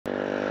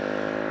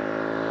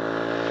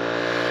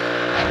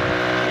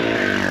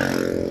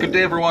Good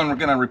day everyone. We're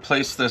going to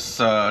replace this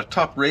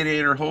top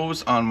radiator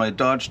hose on my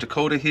Dodge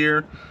Dakota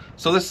here.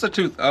 So this is a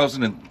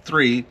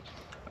 2003.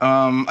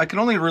 I can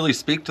only really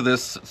speak to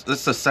this.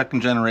 This is a second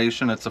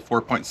generation. It's a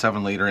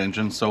 4.7 liter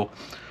engine, so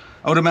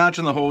I would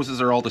imagine the hoses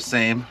are all the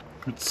same.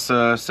 It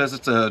says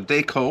it's a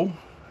Dakota,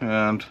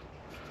 and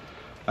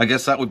I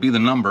guess that would be the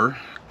number.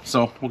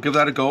 So we'll give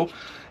that a go.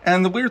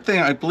 And the weird thing,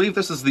 I believe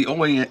this is the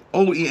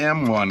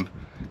OEM one,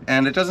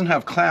 and it doesn't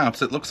have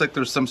clamps. It looks like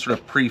there's some sort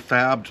of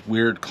prefabbed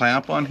weird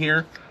clamp on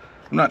here.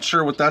 I'm not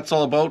sure what that's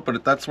all about,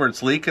 but that's where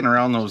it's leaking,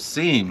 around those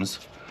seams.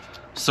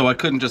 So I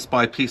couldn't just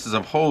buy pieces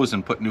of hose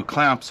and put new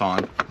clamps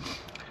on.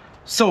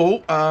 So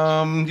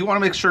you want to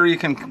make sure you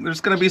can,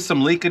 there's going to be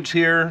some leakage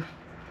here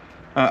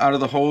out of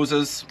the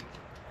hoses.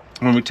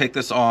 When we take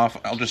this off,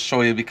 I'll just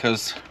show you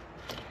because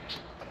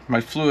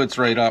my fluid's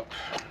right up.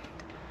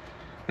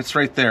 It's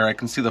right there, I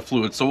can see the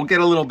fluid. So we'll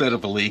get a little bit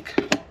of a leak.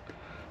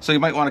 So you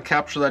might want to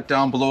capture that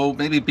down below,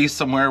 maybe be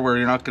somewhere where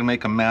you're not going to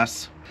make a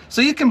mess.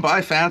 So you can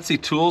buy fancy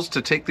tools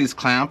to take these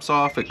clamps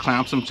off. It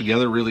clamps them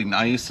together really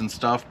nice and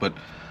stuff, but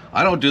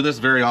I don't do this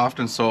very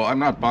often, so I'm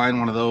not buying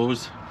one of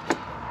those.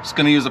 Just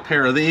going to use a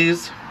pair of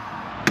these.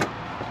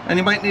 And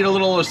you might need a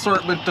little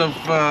assortment of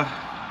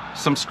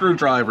some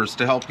screwdrivers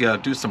to help you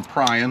do some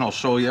prying. I'll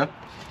show you.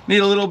 Need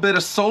a little bit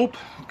of soap,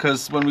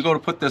 because when we go to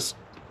put this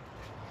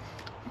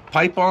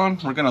pipe on,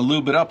 we're going to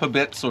lube it up a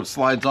bit so it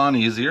slides on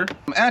easier.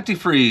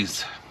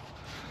 Antifreeze.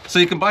 So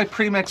you can buy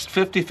pre-mixed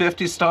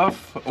 50-50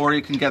 stuff, or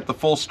you can get the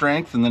full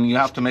strength and then you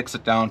have to mix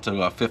it down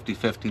to a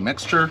 50-50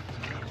 mixture.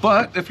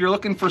 But if you're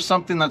looking for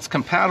something that's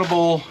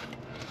compatible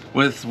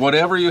with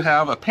whatever you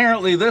have,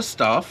 apparently this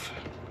stuff,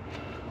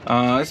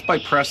 it's by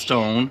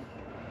Prestone.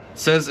 It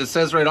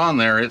says right on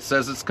there, it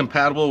says it's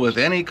compatible with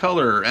any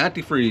color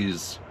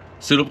antifreeze,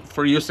 suitable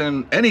for use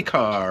in any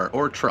car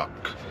or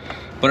truck.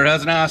 But it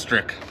has an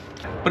asterisk.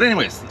 But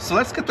anyways, so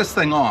let's get this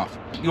thing off.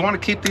 You want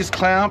to keep these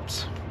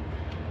clamps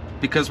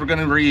because we're going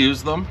to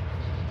reuse them.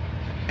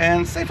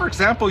 And say for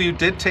example you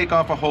did take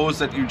off a hose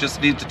that you just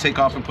need to take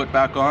off and put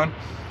back on,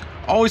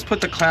 always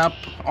put the clamp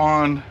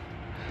on.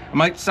 It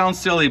might sound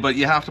silly, but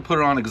you have to put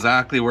it on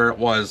exactly where it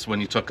was when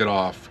you took it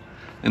off,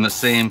 in the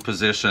same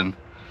position.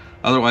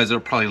 Otherwise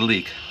it'll probably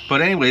leak.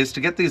 But anyways,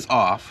 to get these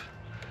off,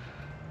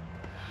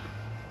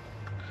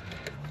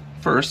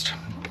 first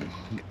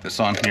get this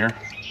on here.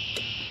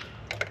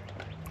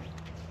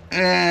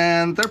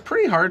 And they're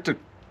pretty hard to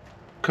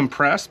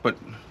compress, but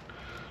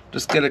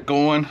just get it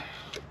going.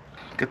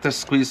 Get this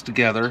squeezed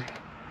together.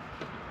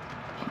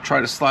 Try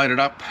to slide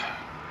it up.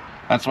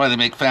 That's why they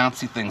make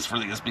fancy things for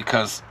these,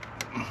 because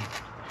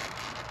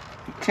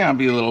it can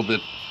be a little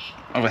bit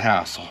of a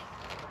hassle.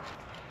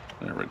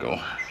 There we go.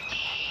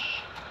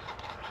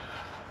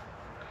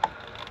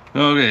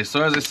 Okay,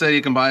 so as I say,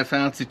 you can buy a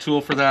fancy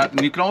tool for that. And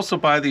you can also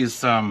buy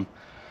these,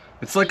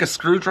 it's like a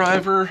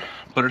screwdriver,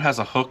 but it has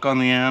a hook on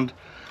the end.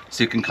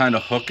 So you can kind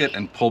of hook it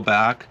and pull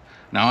back.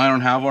 Now I don't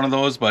have one of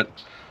those, but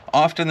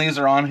often these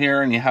are on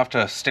here and you have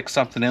to stick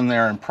something in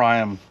there and pry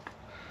them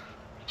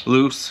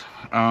loose.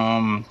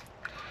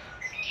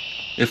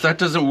 If that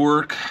doesn't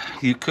work,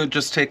 you could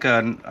just take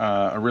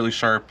a really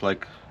sharp,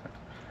 like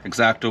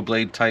X-Acto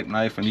blade type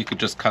knife, and you could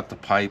just cut the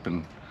pipe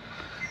and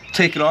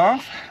take it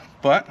off.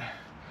 But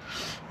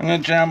I'm gonna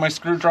jam my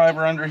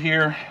screwdriver under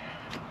here,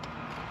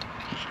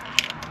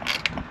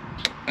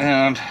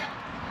 and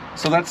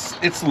so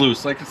it's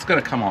loose, like it's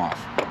gonna come off.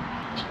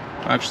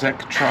 Actually, I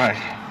could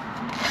try.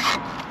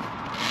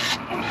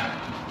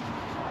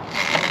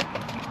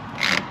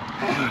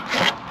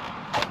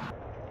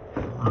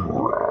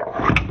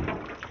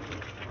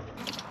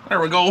 There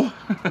we go.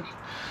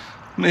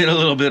 Made a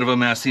little bit of a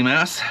messy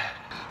mess,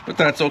 but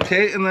that's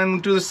okay. And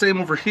then do the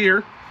same over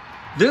here.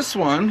 This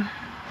one,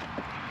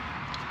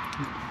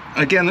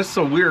 again, this is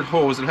a weird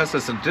hose. It has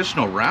this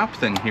additional wrap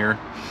thing here.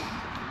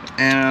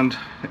 And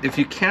if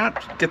you can't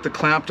get the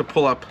clamp to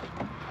pull up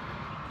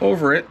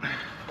over it,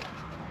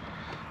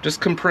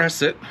 just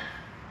compress it.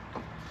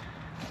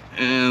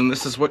 And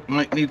this is what you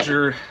might need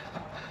your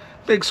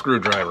big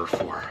screwdriver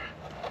for.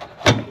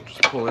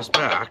 Just pull this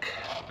back.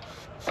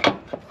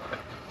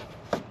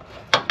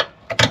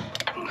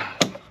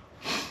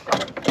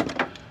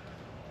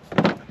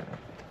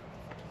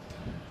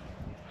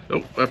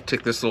 Oh, I have to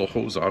take this little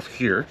hose off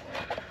here.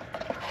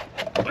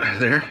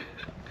 There.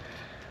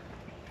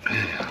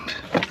 And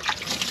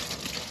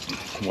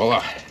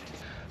voila.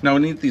 Now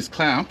we need these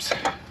clamps.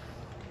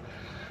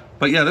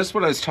 But yeah, this is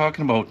what I was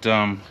talking about.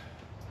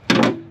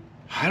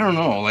 I don't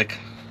know, like,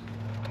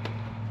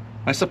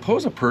 I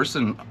suppose a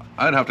person,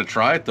 I'd have to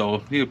try it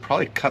though. You would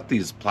probably cut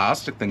these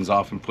plastic things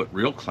off and put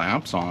real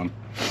clamps on.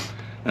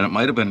 And it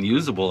might have been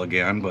usable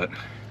again, but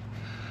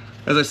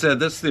as I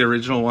said, this is the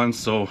original one,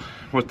 so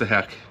what the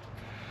heck.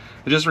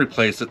 I just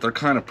replaced it. They're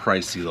kind of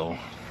pricey though.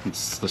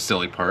 It's the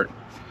silly part.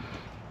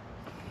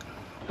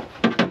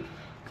 Get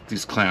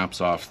these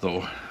clamps off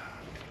though.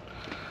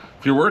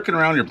 If you're working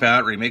around your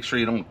battery, make sure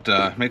you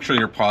don't, make sure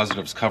your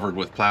positive's covered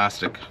with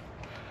plastic.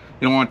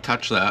 You don't want to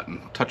touch that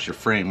and touch your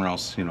frame, or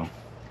else, you know,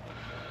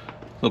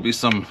 there'll be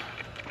some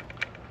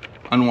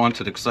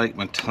unwanted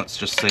excitement, let's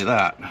just say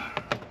that.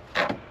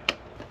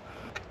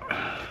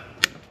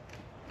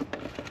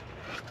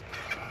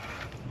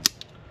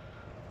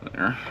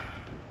 There.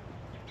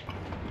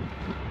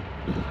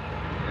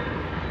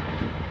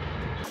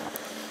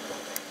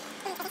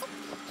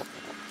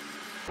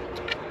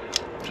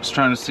 Just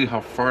trying to see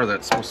how far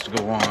that's supposed to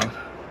go on.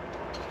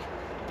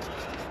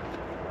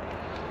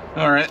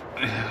 Alright,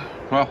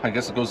 well, I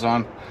guess it goes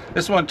on.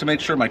 This one to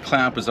make sure my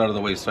clamp is out of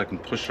the way so I can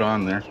push it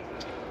on there.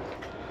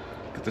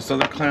 Get this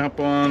other clamp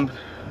on.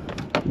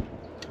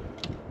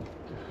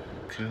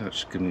 Okay, that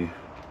should give me,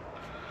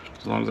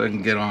 as long as I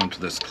can get onto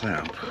this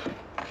clamp.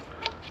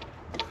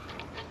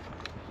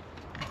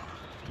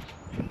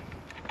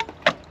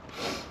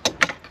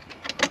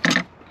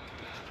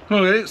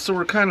 Okay, so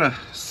we're kind of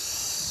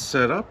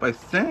set up, I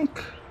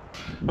think.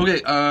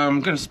 Okay,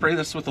 I'm going to spray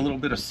this with a little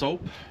bit of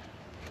soap.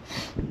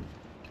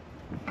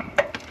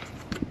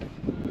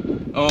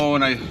 Oh,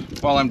 and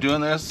while I'm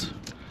doing this,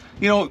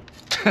 you know,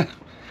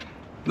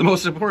 the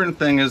most important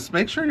thing is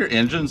make sure your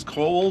engine's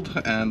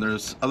cold, and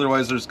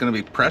otherwise there's going to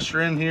be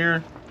pressure in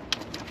here.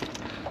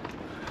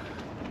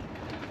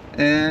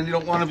 And you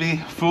don't want to be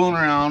fooling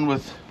around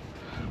with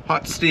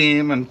hot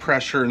steam and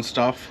pressure and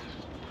stuff.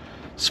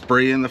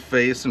 Spray in the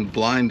face and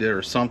blind it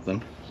or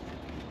something.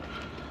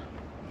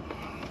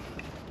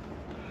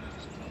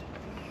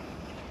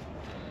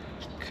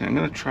 Okay, I'm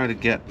going to try to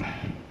get...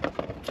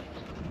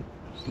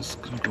 Is this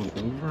going to go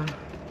over?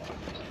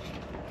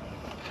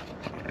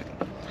 Alright.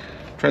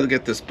 Try to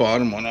get this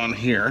bottom one on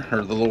here,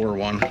 or the lower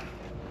one.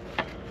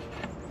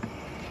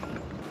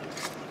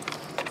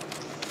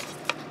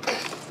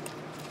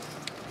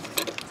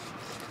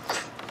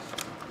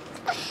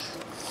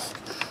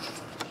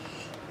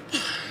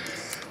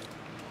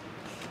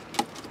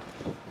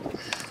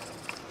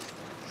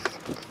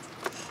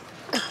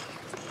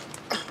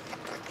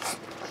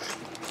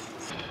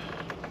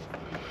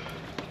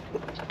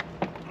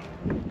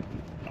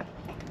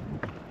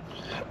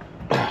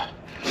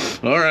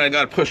 Alright, I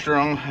got it pushed her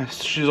on.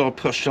 She's all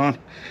pushed on.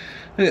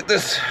 Look at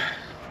this.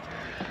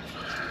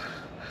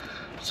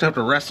 Just have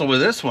to wrestle with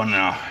this one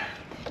now.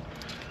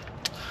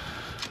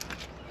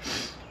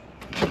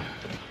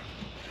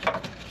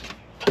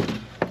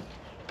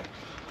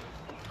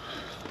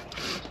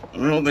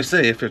 Well, they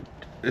say if it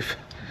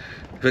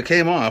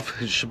came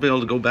off, it should be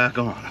able to go back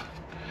on.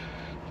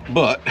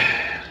 But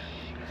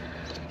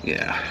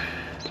yeah,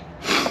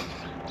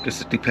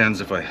 guess it depends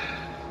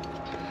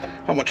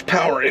how much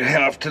power I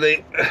have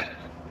today.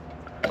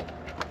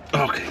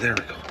 Okay, there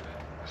we go.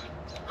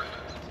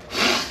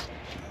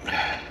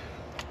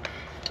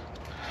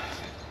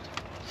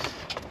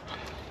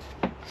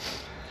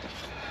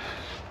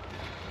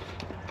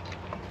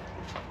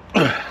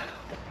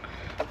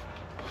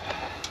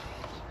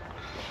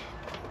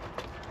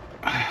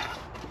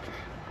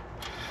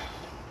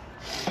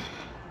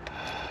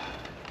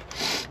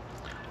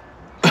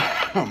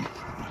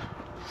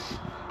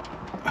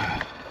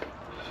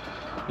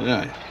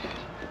 Yeah,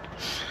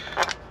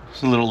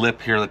 there's a little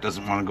lip here that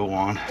doesn't want to go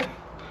on.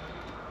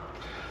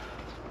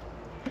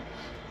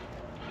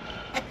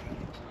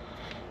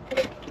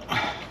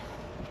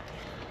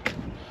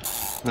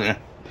 There.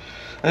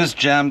 I just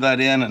jammed that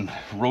in and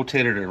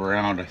rotated it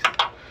around. I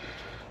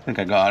think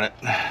I got it.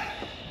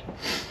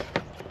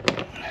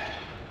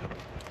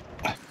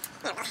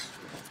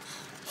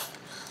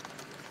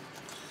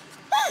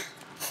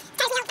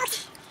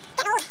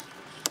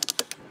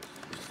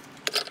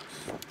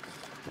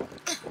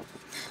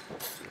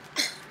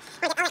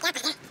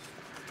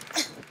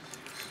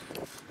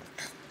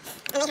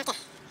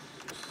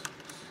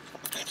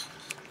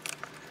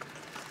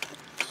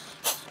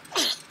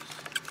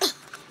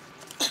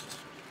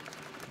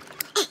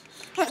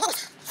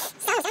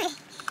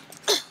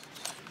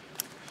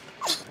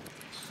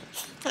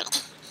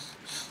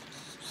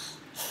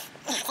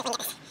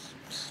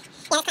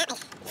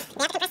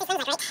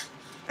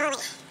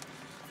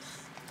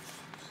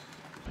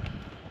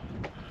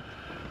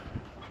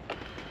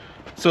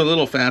 So a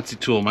little fancy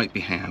tool might be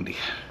handy.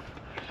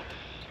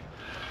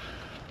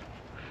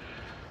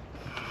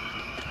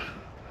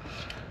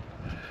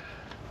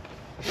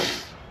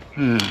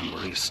 And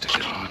where do you stick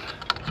it on?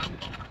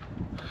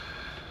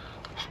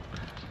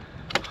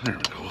 There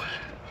we go.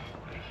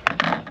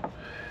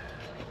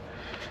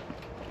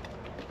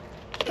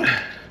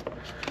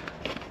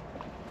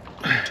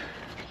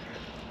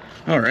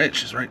 All right,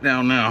 she's right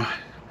down now.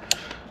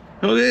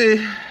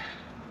 Okay.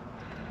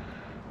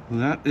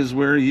 That is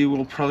where you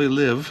will probably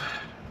live.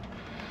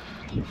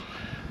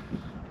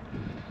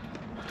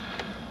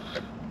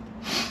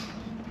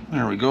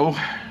 There we go.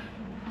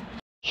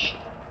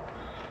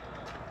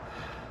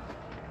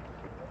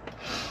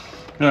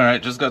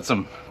 Alright, just got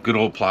some good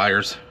old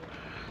pliers.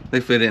 They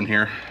fit in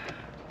here.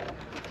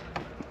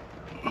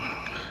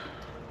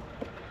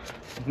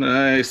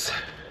 Nice.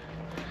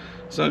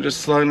 So I'm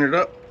just sliding it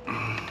up.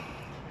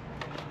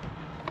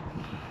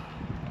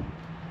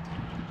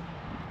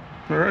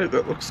 Alright,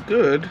 that looks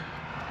good.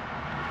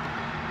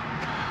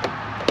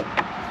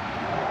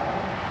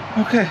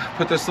 Okay,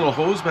 put this little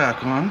hose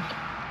back on.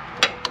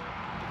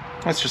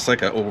 That's just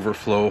like an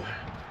overflow.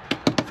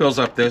 Fills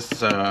up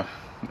this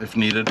if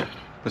needed.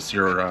 This is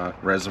your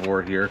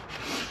reservoir here.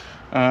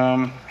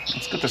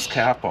 Let's get this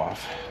cap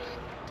off.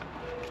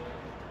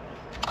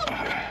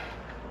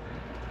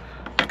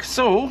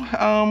 So,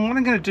 what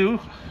I'm gonna do,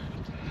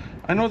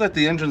 I know that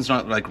the engine's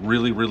not like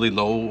really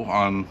low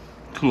on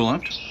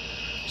coolant,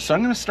 so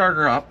I'm gonna start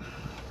her up.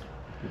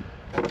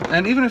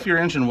 And even if your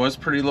engine was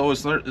pretty low,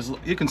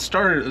 you can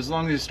start it as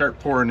long as you start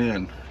pouring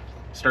in,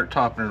 start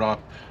topping it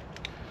up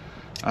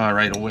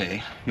right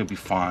away. You'll be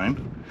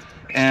fine.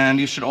 And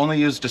you should only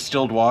use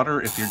distilled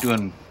water if you're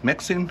doing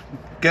mixing.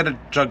 Get a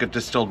jug of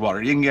distilled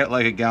water. You can get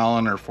like a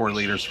gallon or 4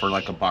 liters for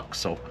like $1,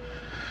 so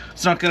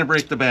it's not going to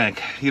break the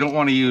bank. You don't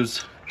want to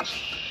use,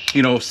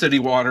 you know, city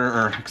water,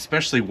 or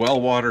especially well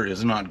water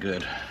is not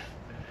good.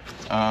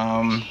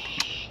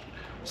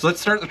 So let's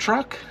start the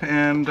truck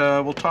and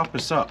we'll top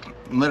this up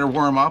and let her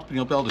warm up, and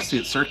you'll be able to see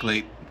it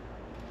circulate.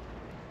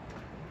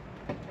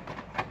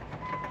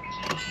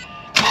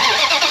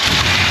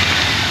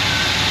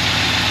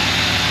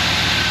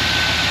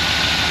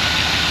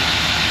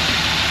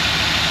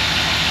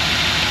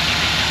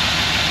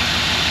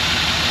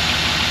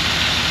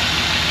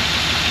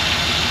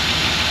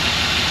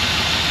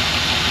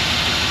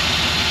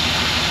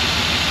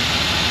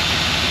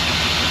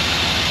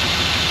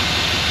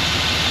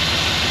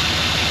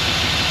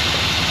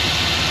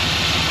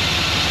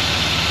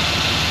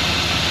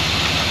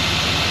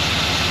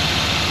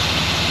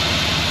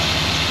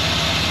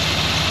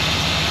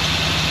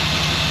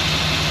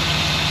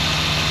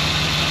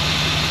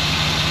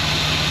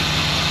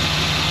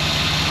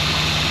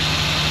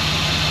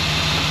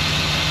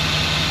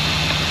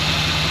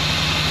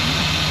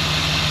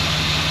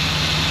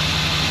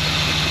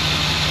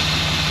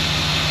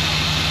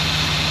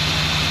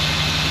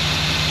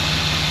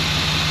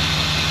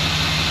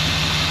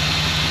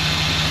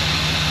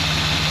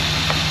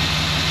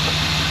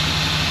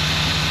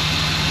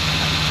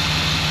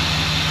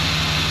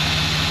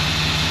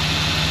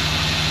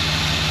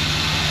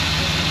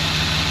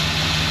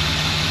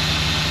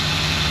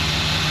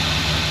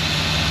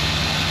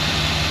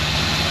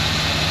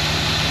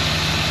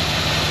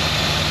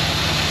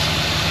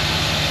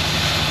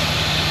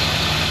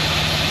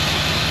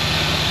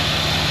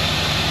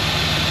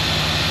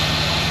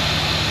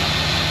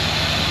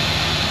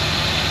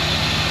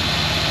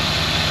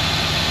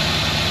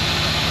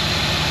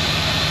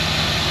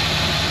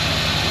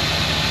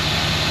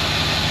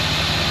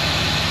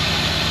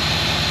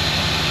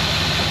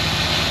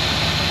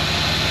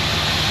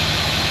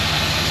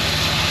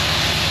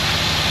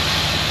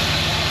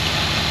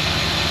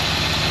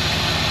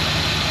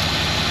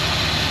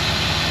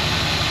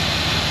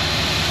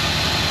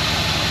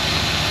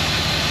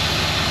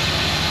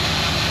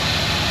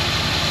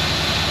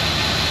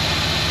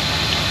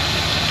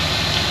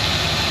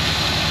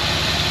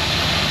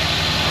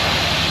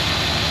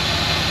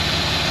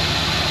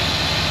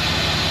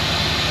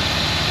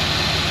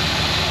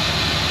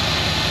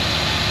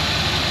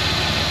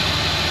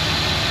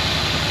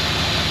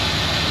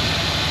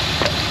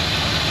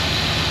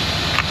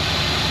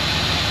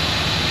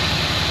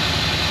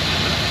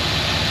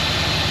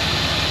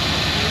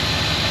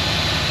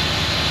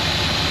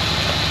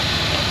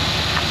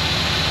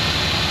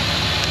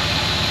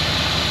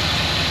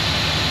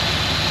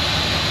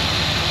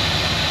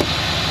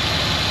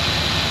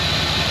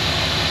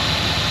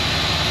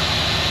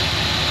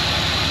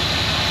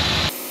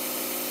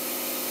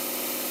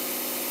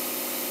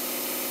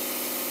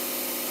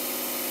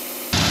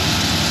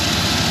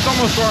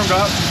 Almost warmed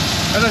up.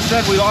 As I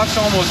said, we lost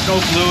almost no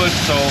fluid,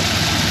 so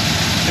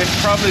it's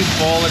probably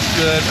full. It's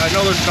good. I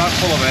know it's not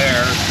full of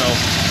air, so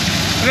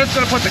I'm just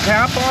gonna put the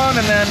cap on,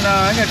 and then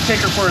I'm gonna take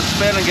her for a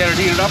spin and get it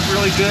heated up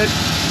really good.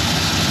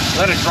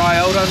 Let it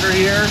dry out under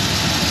here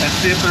and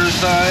see if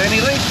there's any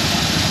leaks.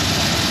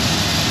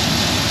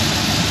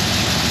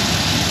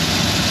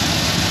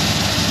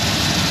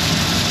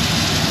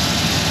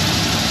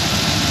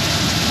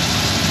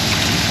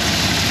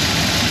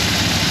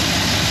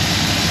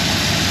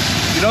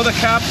 You know the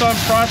cap's on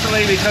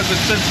properly because it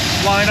should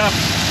line up.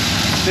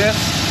 This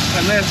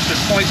and this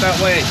should point that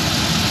way.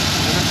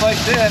 If it's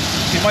like this,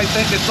 you might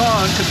think it's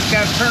on because you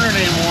can't turn it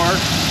anymore,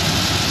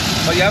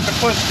 but you have to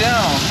push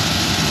down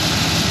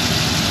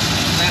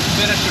and then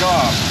finish it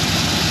off.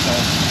 So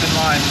it's in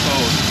line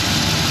code.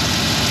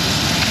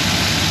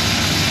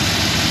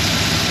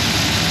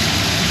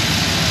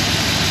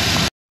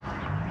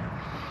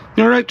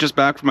 All right, just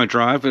back from my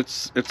drive.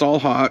 It's all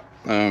hot.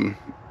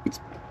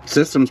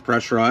 System's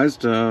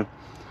pressurized.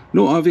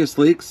 No obvious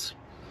leaks.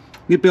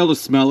 You'd be able to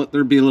smell it.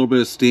 There'd be a little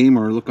bit of steam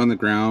or look on the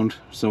ground.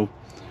 So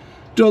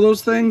do all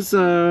those things.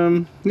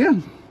 Yeah,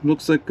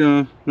 looks like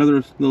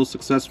another little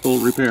successful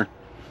repair.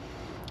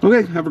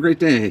 Okay, have a great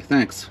day.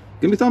 Thanks.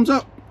 Give me a thumbs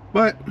up.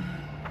 Bye.